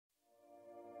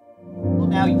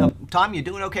now. Tom, you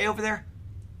doing okay over there?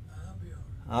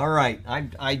 All right.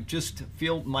 I just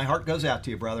feel my heart goes out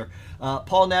to you, brother.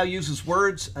 Paul now uses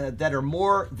words that are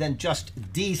more than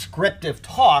just descriptive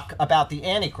talk about the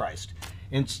Antichrist.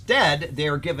 Instead, they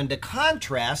are given to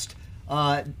contrast.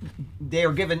 They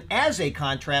are given as a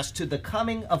contrast to the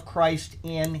coming of Christ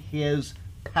in his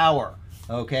power.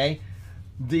 Okay?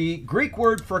 The Greek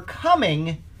word for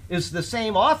coming is the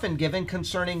same often given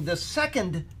concerning the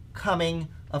second coming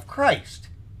of Christ,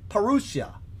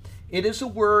 parousia. It is a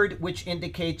word which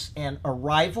indicates an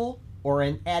arrival or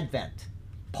an advent.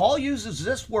 Paul uses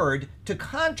this word to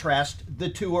contrast the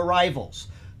two arrivals.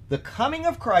 The coming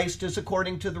of Christ is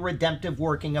according to the redemptive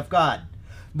working of God.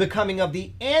 The coming of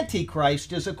the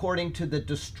Antichrist is according to the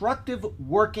destructive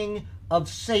working of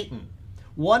Satan.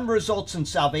 One results in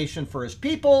salvation for his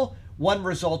people, one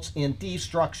results in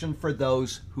destruction for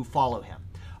those who follow him.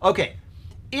 Okay,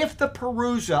 if the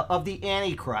parousia of the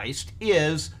Antichrist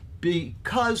is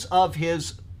because of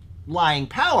his lying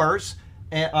powers,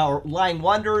 or lying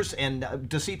wonders and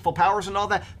deceitful powers and all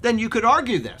that, then you could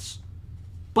argue this.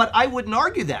 But I wouldn't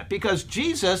argue that, because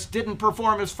Jesus didn't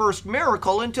perform his first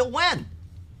miracle until when?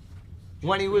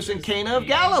 When he was in Cana of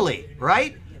Galilee,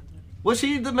 right? Was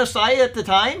he the Messiah at the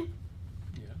time?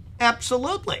 Yeah.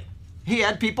 Absolutely. He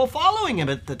had people following him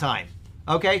at the time.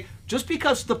 Okay? Just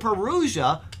because the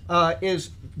parousia is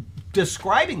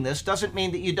describing this doesn't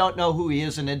mean that you don't know who he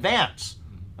is in advance.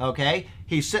 Okay?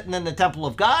 He's sitting in the temple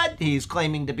of God. He's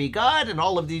claiming to be God, and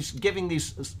all of these, giving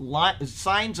these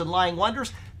signs and lying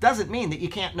wonders, doesn't mean that you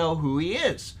can't know who he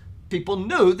is. People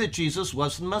knew that Jesus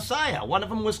was the Messiah. One of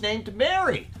them was named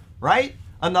Mary, right?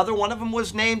 Another one of them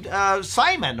was named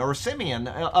Simon or Simeon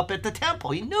up at the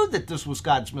temple. He knew that this was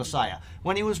God's Messiah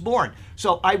when he was born.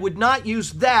 So I would not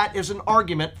use that as an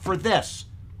argument for this.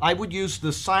 I would use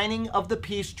the signing of the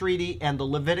peace treaty and the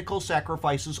Levitical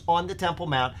sacrifices on the Temple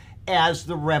Mount as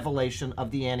the revelation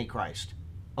of the Antichrist.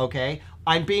 Okay?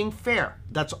 I'm being fair.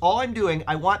 That's all I'm doing.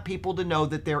 I want people to know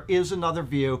that there is another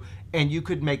view, and you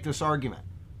could make this argument.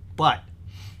 But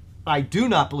I do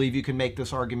not believe you can make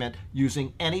this argument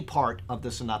using any part of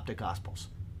the Synoptic Gospels.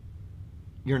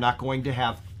 You're not going to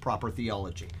have proper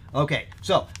theology. Okay,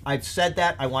 so I've said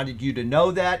that. I wanted you to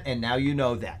know that, and now you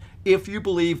know that. If you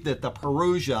believe that the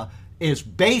parousia is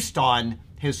based on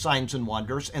his signs and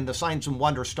wonders, and the signs and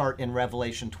wonders start in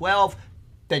Revelation 12,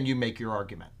 then you make your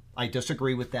argument. I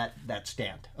disagree with that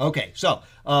stand. Okay, so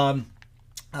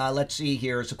let's see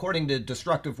here. It's according to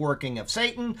destructive working of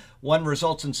Satan. One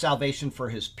results in salvation for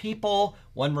his people.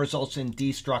 One results in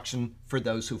destruction for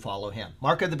those who follow him.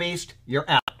 Mark of the beast, you're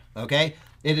out. Okay?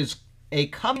 It is a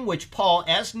coming which Paul,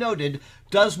 as noted,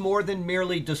 does more than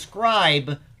merely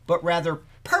describe, but rather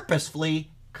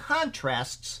purposefully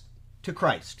contrasts to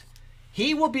Christ.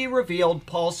 He will be revealed,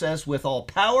 Paul says, with all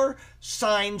power,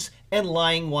 signs, and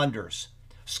lying wonders.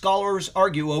 Scholars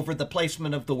argue over the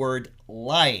placement of the word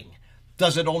lying.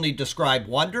 Does it only describe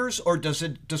wonders, or does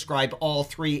it describe all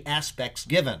three aspects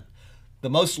given? The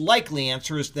most likely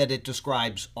answer is that it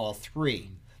describes all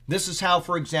three. This is how,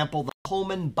 for example, the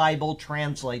Holman Bible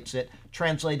translates it,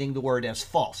 translating the word as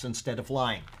false instead of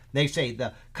lying. They say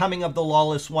the coming of the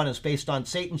lawless one is based on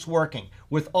Satan's working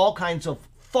with all kinds of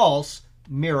false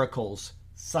miracles,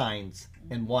 signs,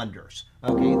 and wonders.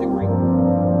 Okay, the Greek.